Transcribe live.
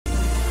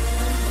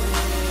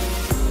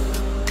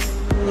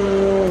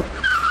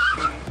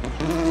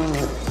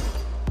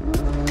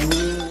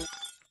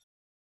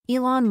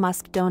Elon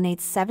Musk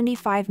donates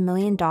 $75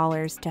 million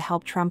to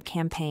help Trump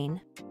campaign.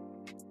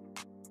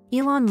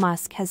 Elon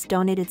Musk has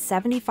donated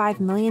 $75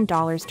 million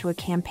to a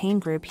campaign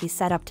group he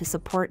set up to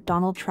support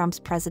Donald Trump's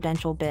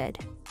presidential bid.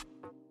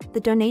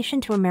 The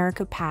donation to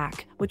America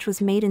PAC, which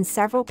was made in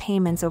several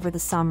payments over the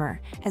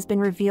summer, has been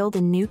revealed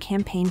in new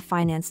campaign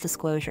finance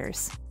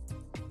disclosures.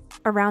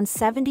 Around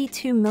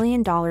 $72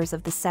 million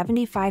of the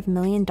 $75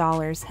 million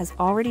has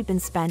already been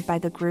spent by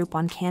the group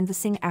on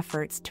canvassing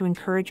efforts to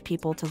encourage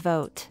people to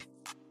vote.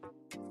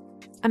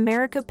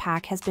 America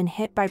PAC has been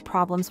hit by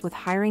problems with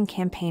hiring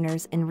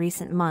campaigners in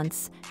recent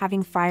months,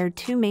 having fired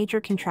 2 major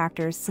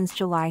contractors since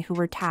July who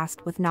were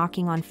tasked with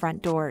knocking on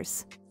front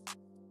doors.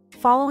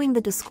 Following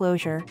the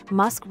disclosure,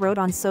 Musk wrote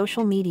on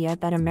social media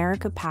that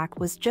America PAC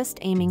was just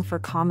aiming for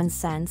common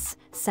sense,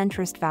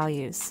 centrist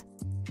values.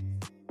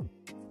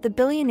 The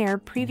billionaire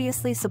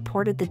previously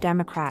supported the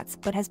Democrats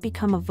but has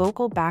become a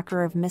vocal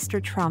backer of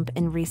Mr. Trump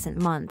in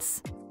recent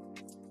months.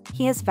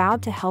 He has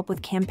vowed to help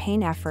with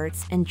campaign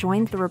efforts and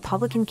joined the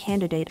Republican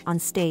candidate on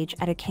stage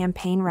at a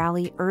campaign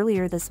rally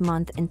earlier this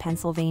month in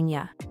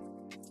Pennsylvania.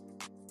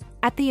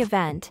 At the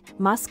event,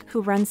 Musk,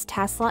 who runs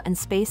Tesla and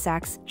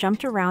SpaceX,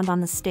 jumped around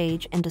on the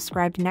stage and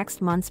described next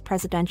month's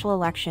presidential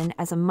election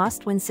as a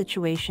must-win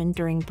situation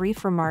during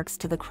brief remarks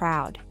to the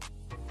crowd.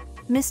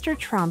 Mr.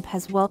 Trump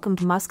has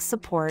welcomed Musk's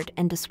support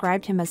and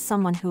described him as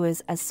someone who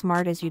is as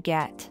smart as you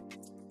get.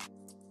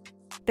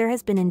 There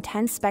has been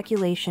intense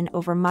speculation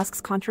over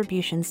Musk's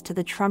contributions to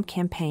the Trump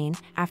campaign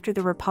after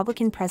the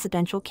Republican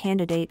presidential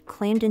candidate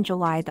claimed in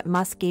July that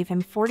Musk gave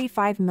him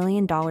 $45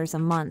 million a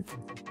month.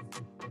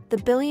 The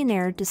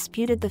billionaire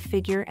disputed the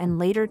figure and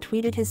later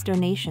tweeted his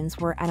donations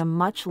were at a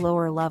much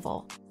lower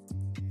level.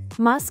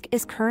 Musk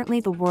is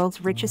currently the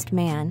world's richest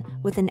man,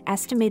 with an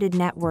estimated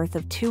net worth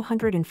of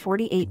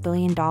 $248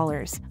 billion,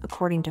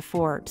 according to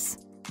Forbes.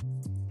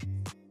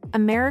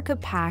 America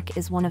PAC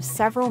is one of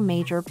several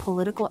major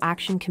political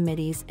action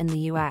committees in the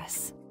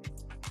U.S.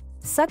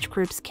 Such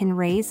groups can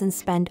raise and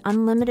spend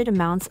unlimited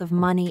amounts of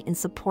money in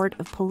support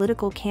of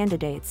political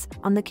candidates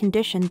on the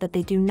condition that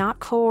they do not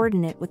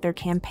coordinate with their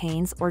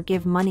campaigns or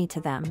give money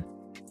to them.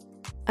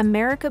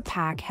 America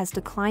PAC has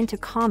declined to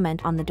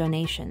comment on the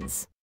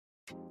donations.